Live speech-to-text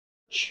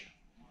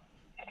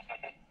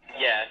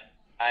Yes.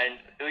 And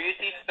do you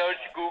see search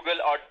Google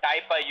or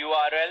type a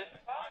URL?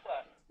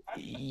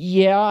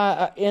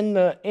 Yeah, in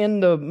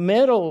the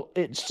middle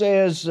it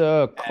says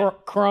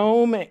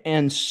Chrome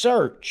and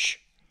search.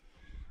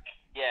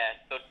 Yes.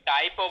 So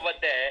type over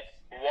there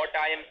what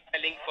I am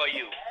spelling for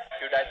you.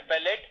 Should I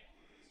spell it?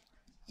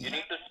 You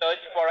need to search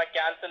for a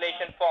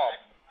cancellation form.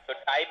 So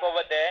type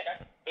over there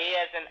A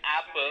as an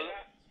apple.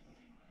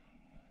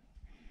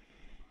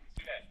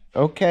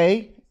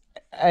 Okay.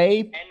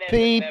 APPLE.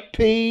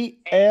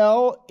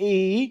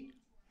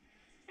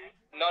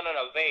 No.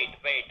 Wait.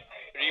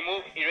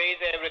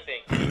 Erase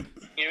everything.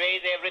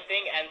 Erase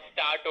everything and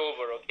start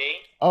over, okay?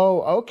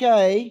 Oh,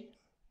 okay.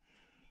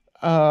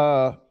 A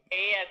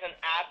as an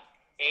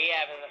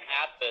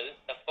apple.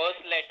 The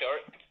first letter,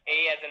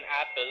 A as an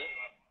apple.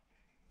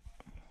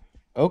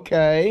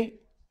 Okay.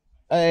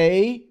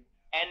 A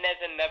N as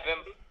in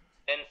November.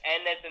 Then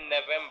N as in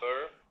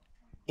November.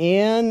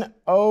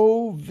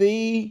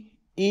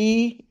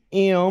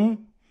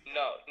 NOVEM.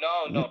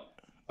 No.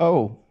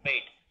 Oh.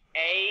 Wait.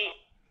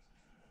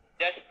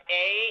 Just A.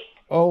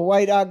 Oh,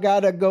 wait, I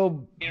gotta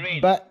go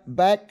Erase.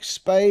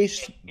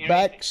 backspace,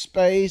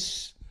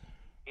 Erase,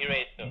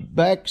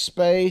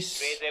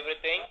 backspace. Erase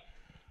everything.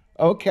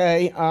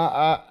 Okay,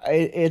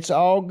 it's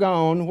all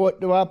gone. What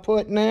do I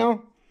put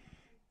now?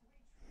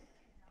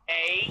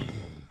 A.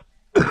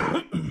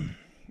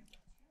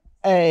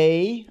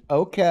 A,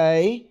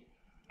 okay.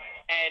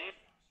 N.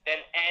 Then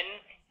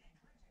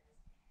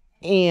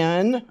N.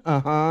 N,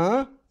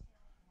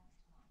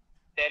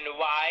 Then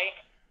Y.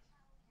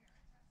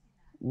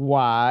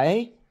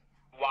 Y.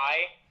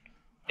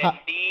 Then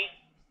D.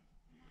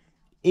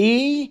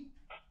 E.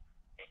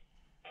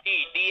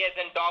 D as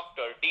in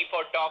doctor. D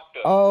for doctor.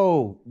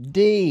 Oh,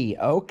 D,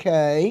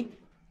 okay.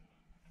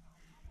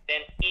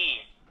 Then E.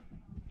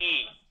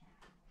 E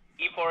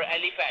for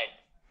elephant.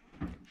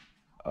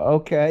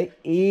 Okay,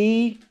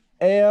 E,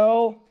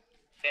 L,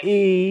 Then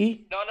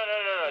E. No.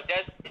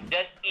 Just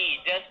E,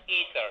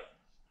 sir.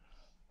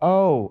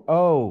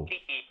 Oh. E.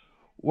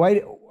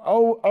 Wait,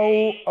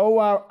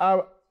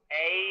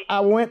 I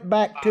went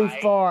back too Y.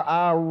 far.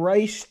 I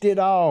erased it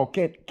all.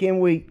 Can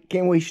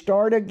we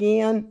start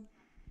again?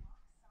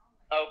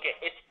 Okay,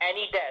 it's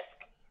any desk.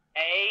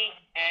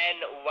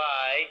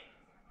 ANYDESK.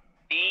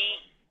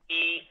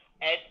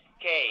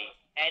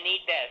 Any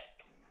desk.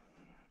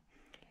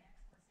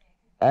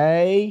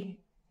 ANYDESK.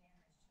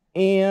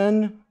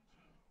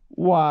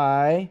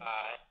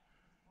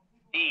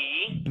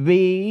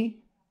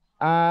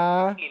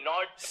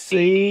 Not D.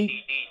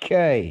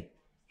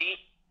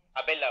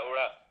 Abella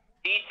Ura.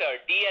 D, sir.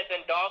 D as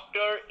in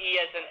doctor, E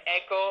as in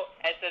echo,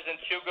 S as in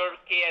sugar,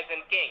 K as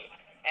in king.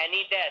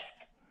 Any desk.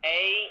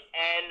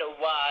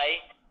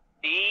 ANYDESK.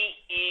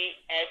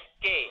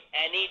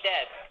 Any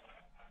desk.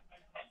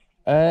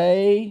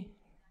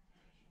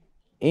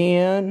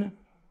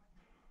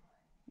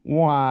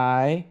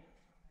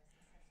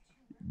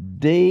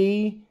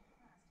 ANYD.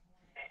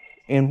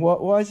 And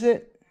what was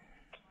it?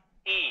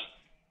 E.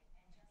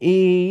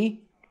 E.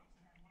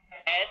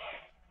 S.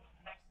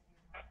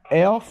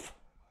 F.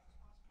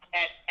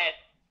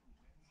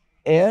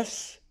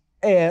 S.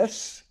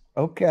 S.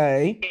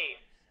 Okay. K.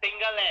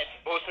 Single S.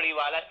 Bhosri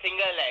wala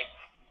single S.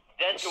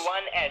 Just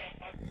one S.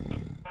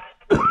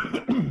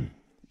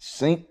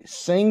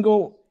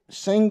 Single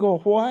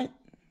what?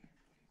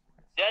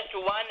 Just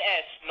one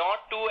S.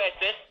 Not two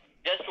S's.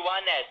 Just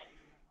one S.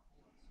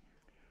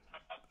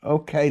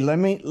 Okay, let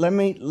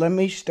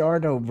me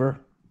start over.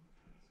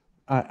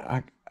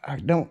 I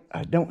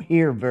don't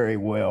hear very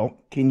well.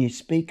 Can you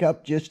speak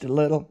up just a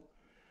little?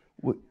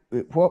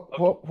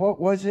 What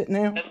was it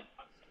now?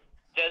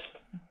 Just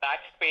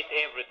backspace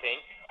everything,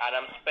 and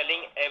I'm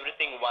spelling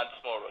everything once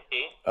more,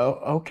 okay? Oh,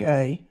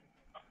 okay.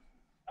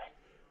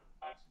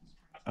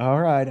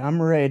 All right,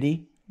 I'm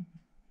ready.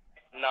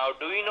 Now,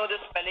 do you know the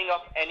spelling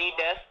of any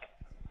desk?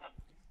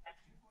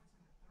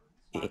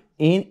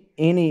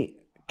 Any?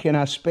 Can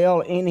I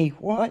spell any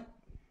what?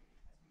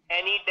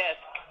 Any desk.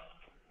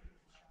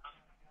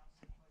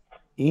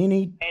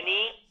 Any?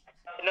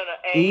 No.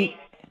 E.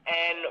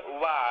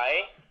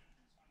 ANY.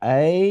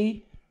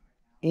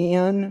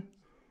 ANY.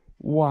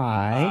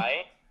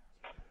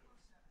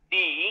 D.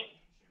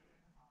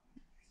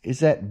 Is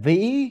that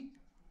V?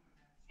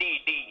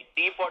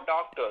 D for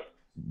doctor.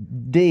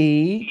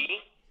 D.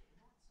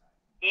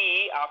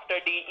 E after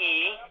D,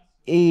 E.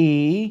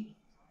 E.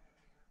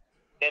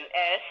 Then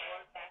S.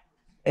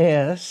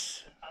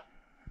 S.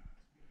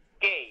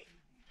 K.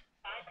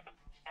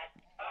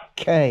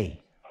 K.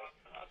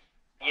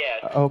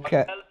 Yes.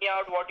 Okay. Tell me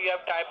out what you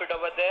have typed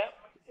over there.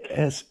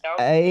 S.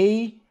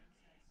 A.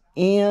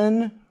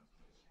 N.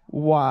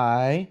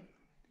 Y.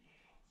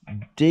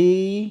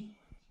 D.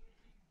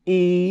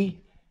 E.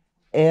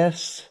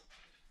 S.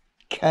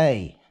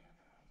 K.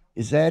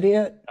 Is that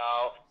it?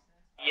 Now,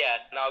 yes.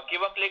 Now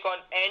give a click on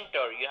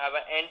enter. You have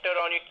an enter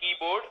on your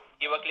keyboard.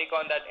 Give a click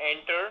on that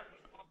enter.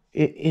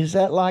 Is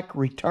that like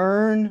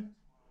return?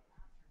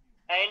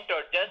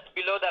 Enter. Just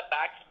below the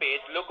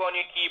backspace, look on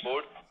your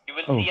keyboard. You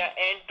will see an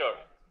enter.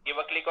 Give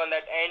a click on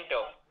that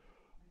enter.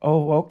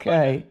 Oh,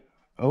 okay.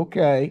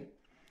 Okay.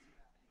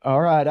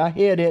 All right, I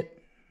hit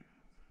it.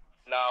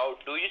 Now,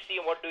 what do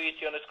you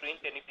see on the screen?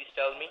 Can you please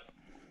tell me?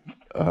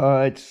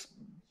 It's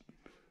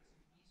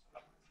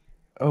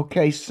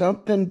okay.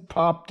 Something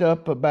popped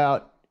up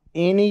about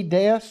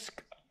AnyDesk.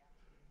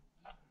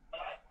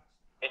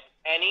 It's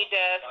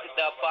AnyDesk,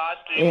 the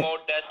fast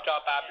remote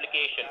desktop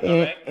application,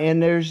 correct?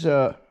 And there's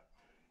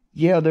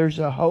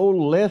a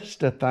whole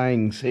list of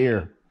things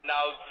here.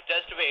 Now,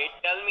 just wait.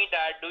 Tell me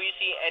that. Do you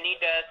see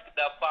AnyDesk,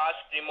 the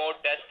fast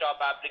remote desktop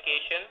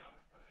application?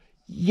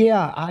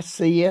 Yeah, I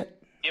see it.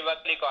 Give a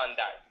click on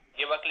that.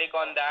 Give a click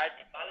on that.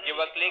 Give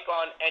a click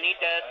on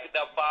AnyDesk,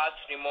 the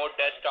fast remote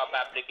desktop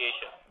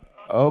application.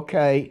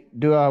 Okay.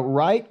 Do I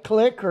right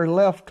click or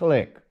left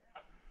click?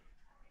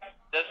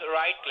 Just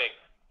right click.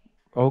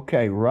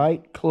 Okay,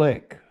 right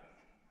click.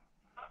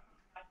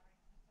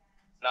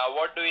 Now,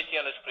 what do you see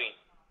on the screen?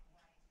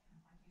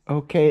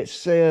 Okay, it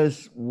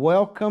says,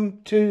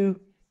 welcome to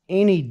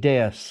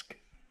AnyDesk.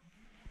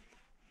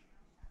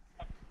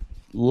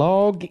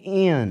 Log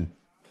in.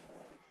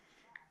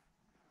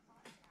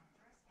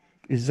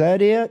 Is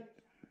that it?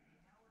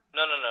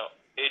 No.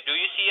 Do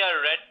you see a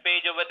red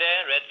page over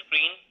there, red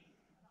screen?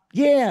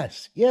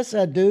 Yes,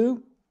 I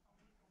do.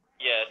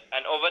 Yes.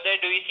 And over there,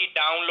 do you see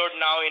download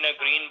now in a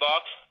green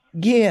box?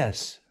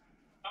 Yes.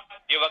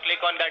 Give a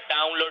click on that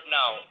download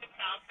now.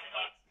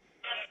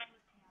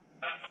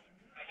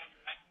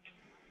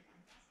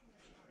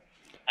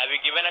 Have you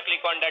given a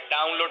click on that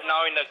download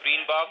now in the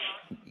green box?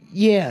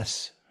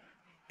 Yes.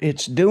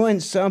 It's doing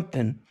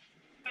something.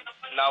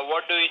 Now,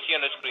 what do you see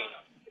on the screen?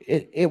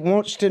 It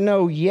wants to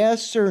know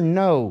yes or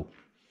no.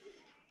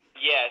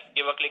 Yes.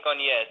 Give a click on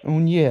yes.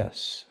 On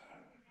yes.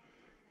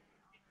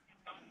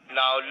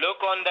 Now,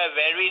 look on the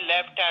very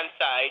left-hand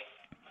side,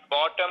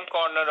 bottom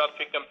corner of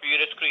your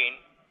computer screen.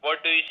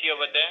 What do you see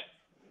over there?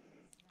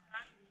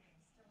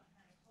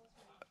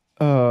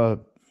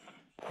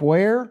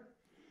 Where?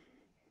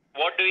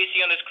 What do you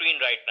see on the screen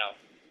right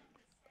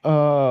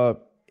now?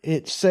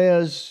 It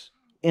says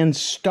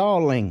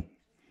installing.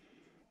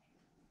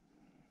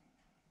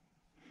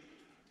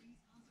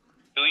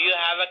 Do you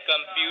have a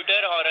computer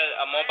or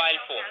a mobile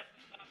phone?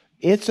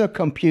 It's a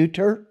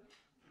computer.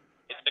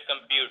 It's a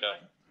computer.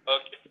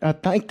 Okay. I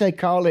think they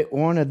call it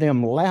one of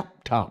them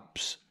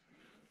laptops.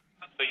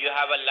 So you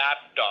have a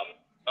laptop.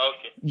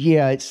 Okay.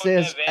 Yeah, it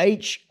says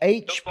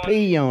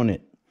HP on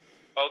it.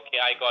 Okay,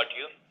 I got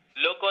you.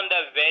 Look on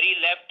the very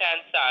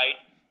left-hand side,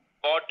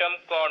 bottom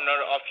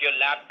corner of your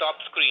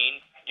laptop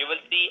screen. You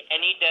will see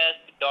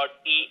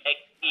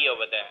AnyDesk.exe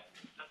over there.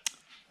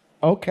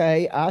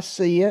 Okay, I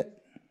see it.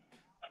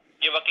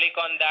 Give a click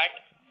on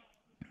that.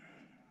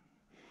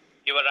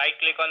 Give a right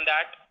click on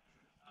that.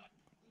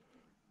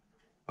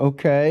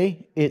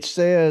 Okay, it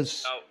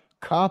says Now,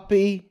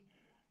 copy,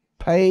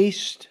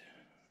 paste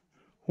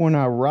when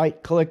I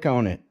right click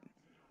on it.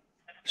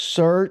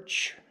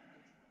 Search.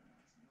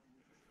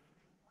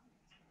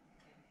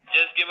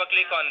 just give a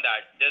click on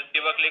that. Just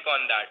give a click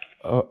on that.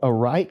 A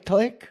right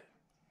click?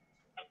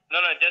 No,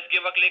 just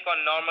give a click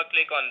on normal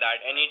click on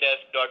that.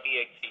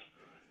 AnyDesk.exe.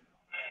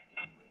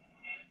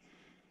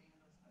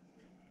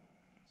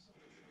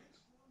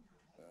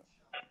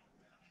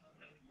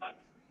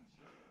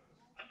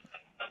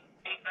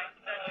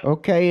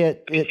 Okay,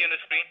 Can you see on the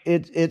screen?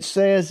 it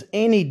says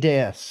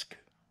AnyDesk.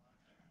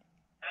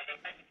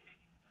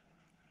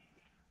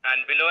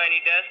 And below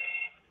AnyDesk,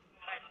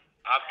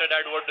 after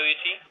that, what do you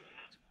see?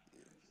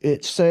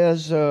 It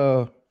says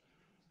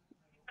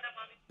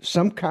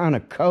some kind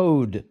of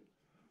code.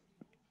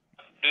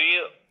 Do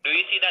you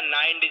see the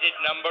 9-digit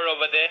number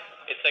over there?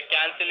 It's a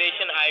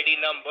cancellation ID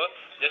number.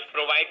 Just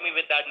provide me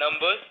with that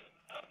number.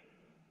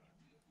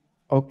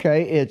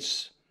 Okay,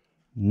 it's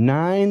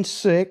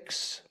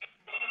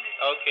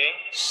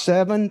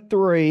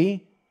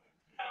 9673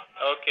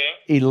 Okay.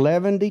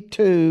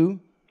 1122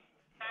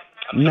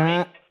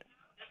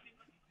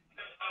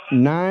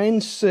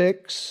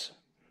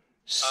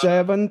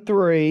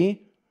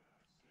 9673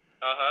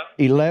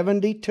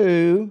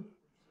 1122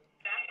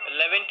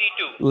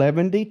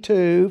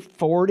 11-2.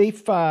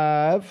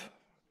 45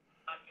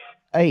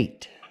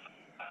 8.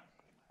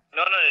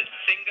 No,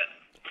 single.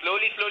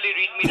 Slowly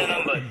read me the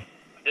numbers.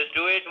 Just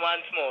do it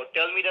once more.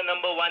 Tell me the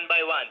number one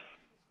by one.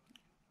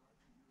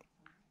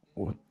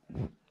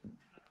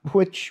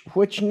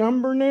 Which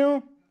number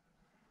now?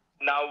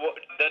 Now,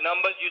 the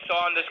numbers you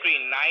saw on the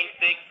screen,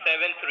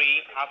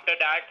 9673. After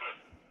that,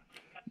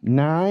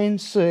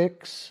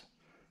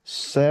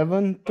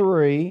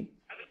 9673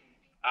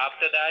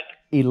 after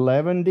that,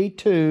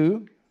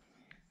 1122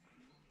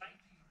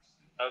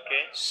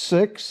 okay.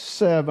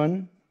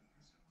 67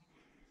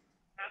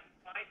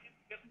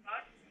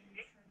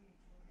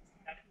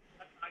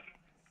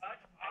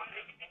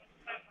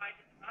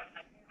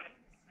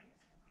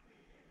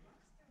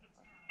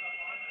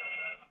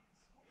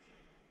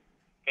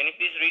 Can you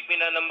please read me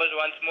the numbers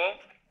once more?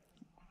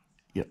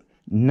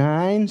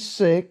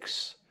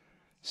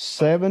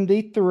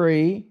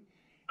 9673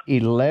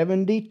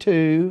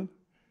 1122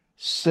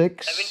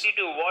 6.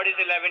 72. What is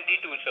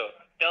 11-2, sir?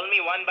 Tell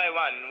me one by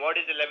one. What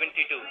is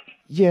 11T2?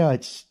 Yeah,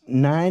 it's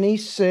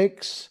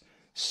 96,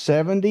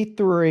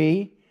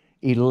 73,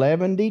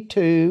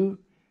 11,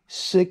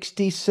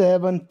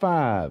 67,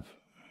 5.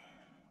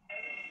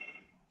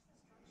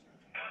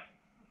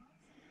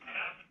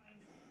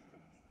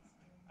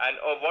 And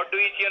what do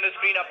you see on the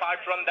screen apart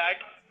from that?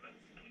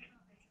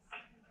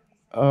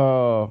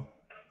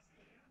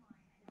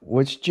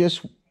 Was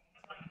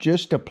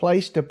just a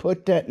place to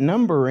put that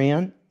number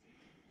in.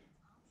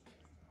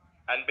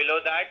 And below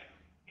that?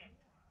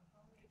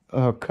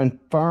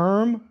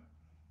 Confirm.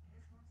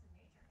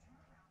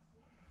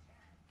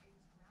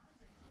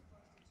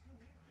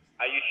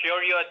 Are you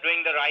sure you are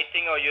doing the right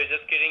thing or you're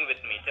just kidding with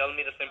me? Tell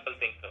me the simple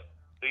thing, sir.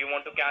 Do you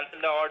want to cancel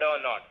the order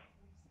or not?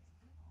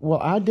 Well,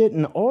 I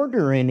didn't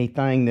order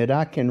anything that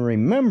I can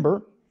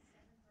remember.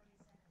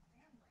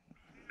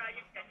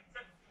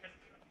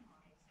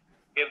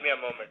 Give me a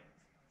moment.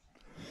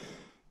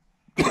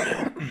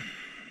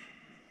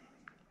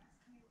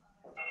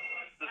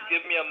 Just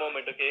give me a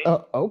moment, okay?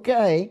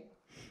 Okay.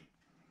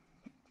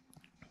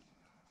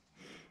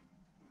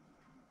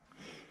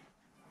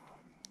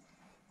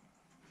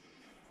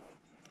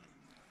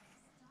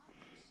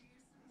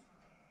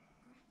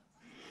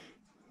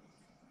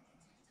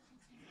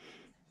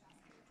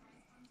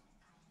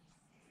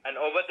 And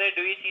over there,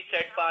 do you see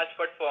set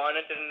password for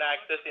uninternet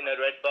access in a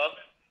red box?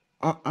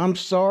 I'm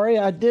sorry,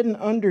 I didn't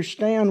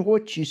understand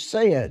what you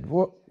said.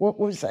 What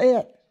was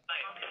that?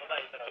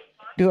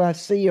 Do I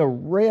see a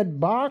red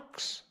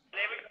box?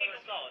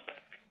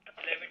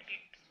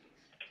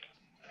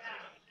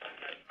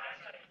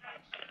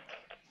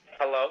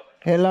 Hello?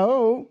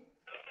 Hello?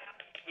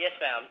 Yes,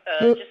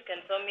 ma'am. Just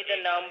confirm me the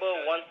number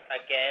once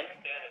again.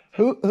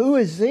 Who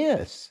is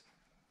this?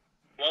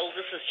 Well,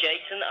 this is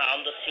Jason.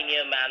 I'm the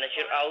senior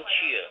manager out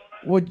here.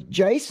 Well,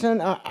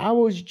 Jason, I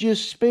was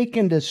just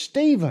speaking to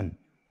Stephen.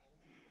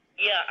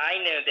 Yeah, I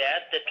know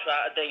that. The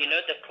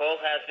call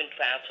has been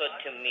transferred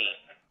to me.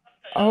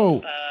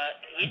 Oh,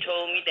 He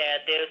told me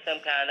that there is some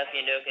kind of,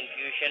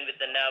 confusion with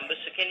the number.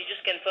 So can you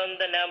just confirm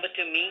the number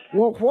to me?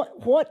 well,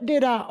 what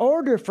did I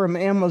order from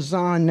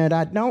Amazon that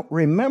I don't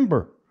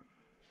remember?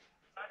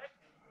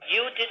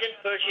 You didn't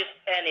purchase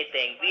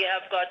anything. We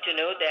have got to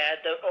know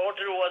that the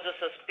order was a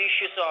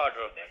suspicious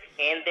order.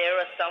 And there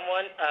is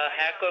someone, a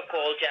hacker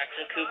called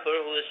Jackson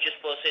Cooper, who is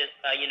just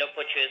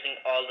purchasing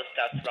all the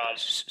stuff from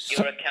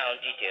your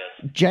account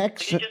details.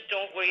 Jackson. You just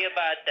don't worry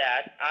about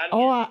that. I'm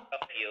Oh, here to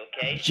help you,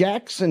 okay?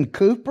 Jackson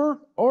Cooper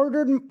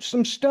ordered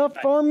some stuff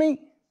for me?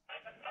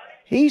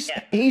 He's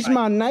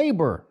my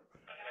neighbor.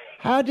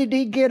 How did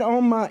he get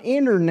on my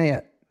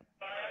internet?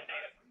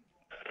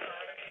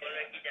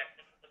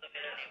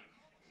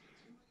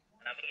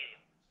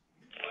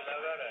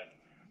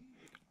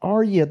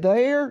 Are you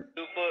there?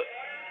 Cooper,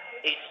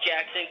 is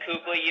Jackson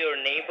Cooper your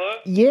neighbor?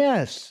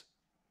 Yes.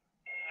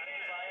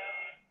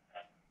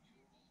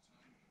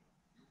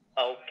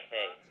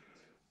 Okay.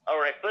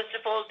 All right. First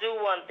of all, do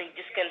one thing.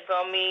 Just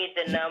confirm me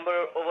the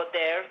number over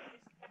there.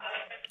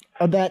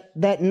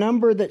 That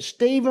number that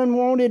Stephen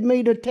wanted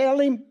me to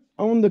tell him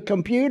on the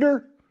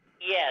computer?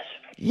 Yes.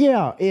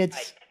 Yeah,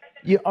 it's...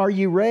 Are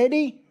you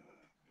ready?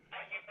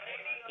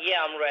 Yeah,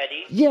 I'm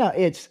ready. Yeah,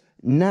 it's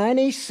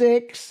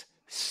 96,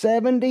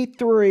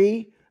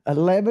 73,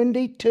 11,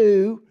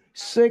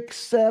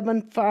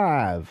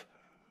 675.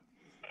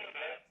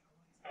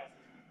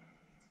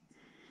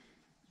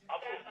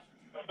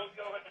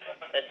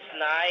 That's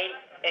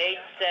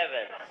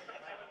 987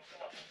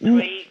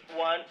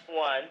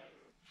 311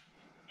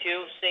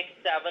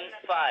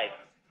 2675.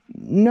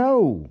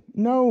 No.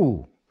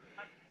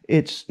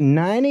 It's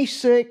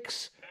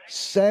 96,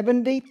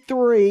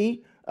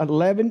 73,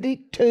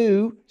 11,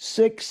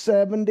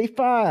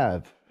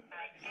 675.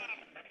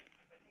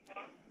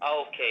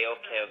 Okay.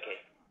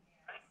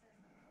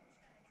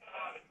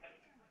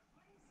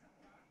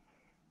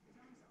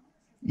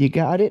 You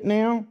got it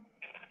now?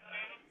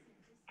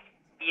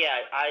 Yeah,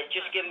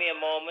 just give me a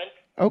moment.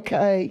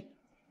 Okay.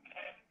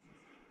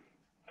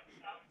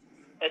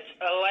 It's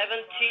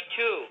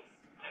 11T2.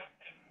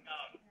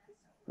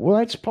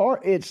 Well,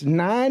 it's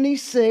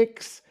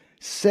 96,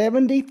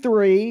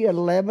 73,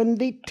 11,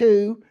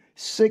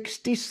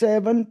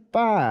 67,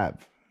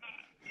 5.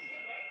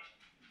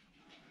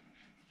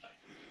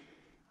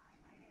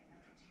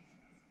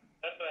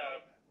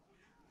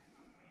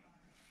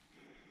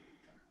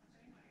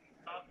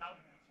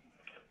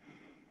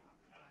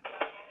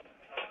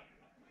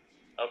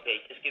 Okay,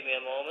 just give me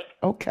a moment.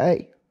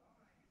 Okay.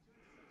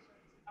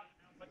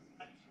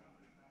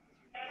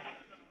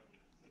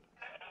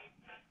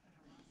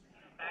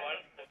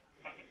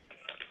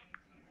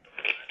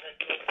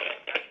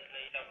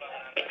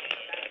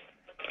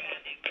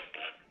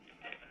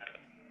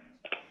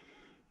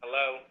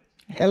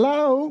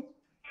 Hello?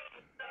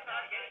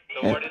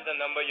 So what is the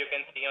number you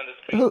can see on the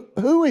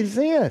screen? Who is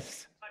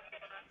this?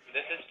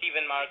 This is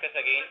Stephen Marcus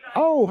again.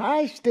 Oh,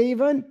 hi,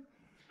 Stephen.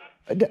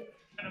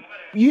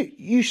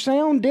 You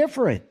sound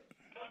different.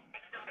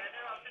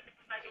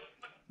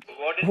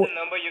 What is the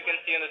number you can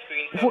see on the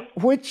screen,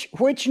 sir?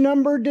 Which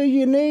number do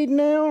you need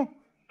now?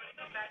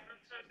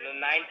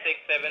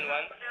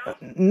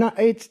 9671. No,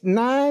 it's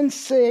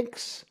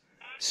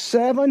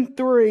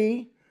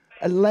 9673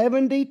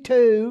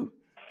 112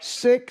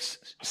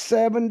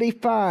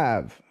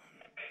 675.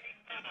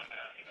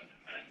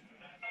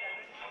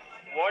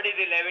 What is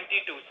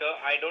 11T2, sir?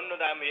 I don't know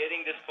that I'm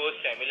hearing this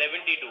first time.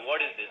 11T2,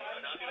 what is this?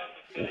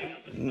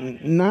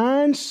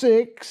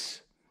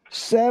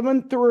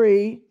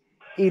 9673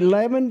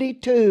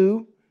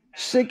 112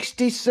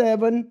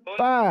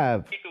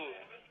 675.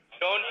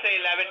 Don't say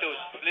 11T2.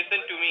 Listen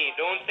to me.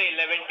 Don't say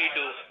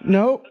 11T2.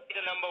 Nope.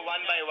 The number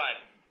one by one.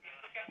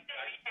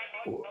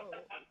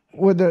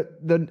 With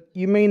the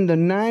you mean the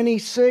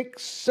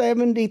 96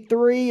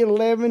 73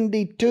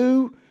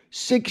 112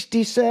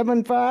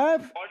 67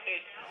 5? What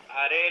is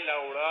Are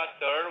Laura,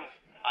 sir?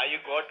 Are you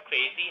got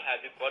crazy?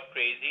 Have you got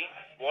crazy?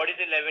 What is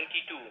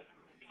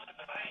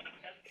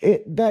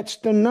 11T2? That's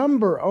the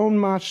number on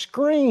my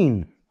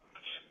screen.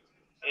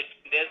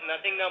 There's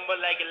nothing number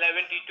like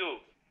 11T2.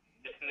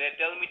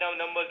 Tell me the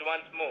numbers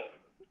once more.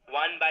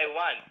 One by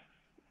one.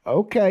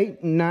 Okay,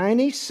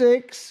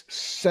 96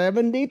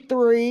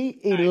 73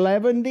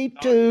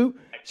 112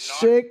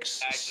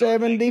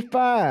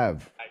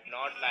 675.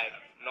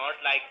 Not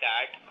like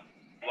that.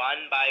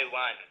 One by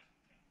one.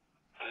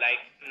 Like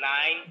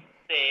 9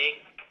 6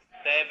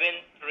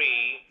 7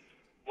 3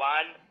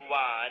 1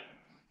 1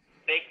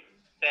 6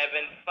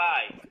 7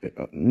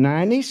 5.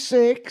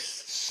 96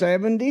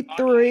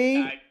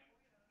 73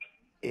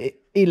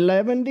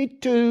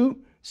 112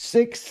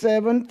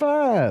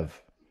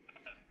 675.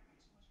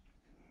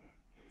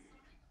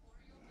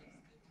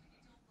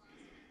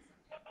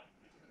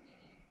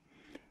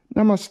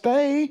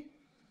 Namaste.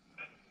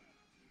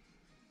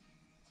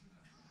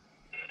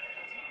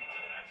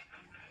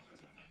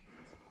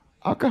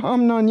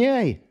 Akaham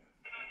Nanye.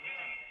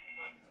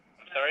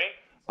 Sorry?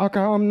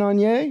 Akaham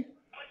Nanye.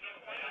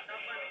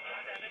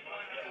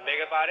 Beg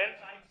your pardon?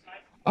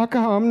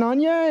 Akaham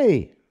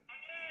Nanye.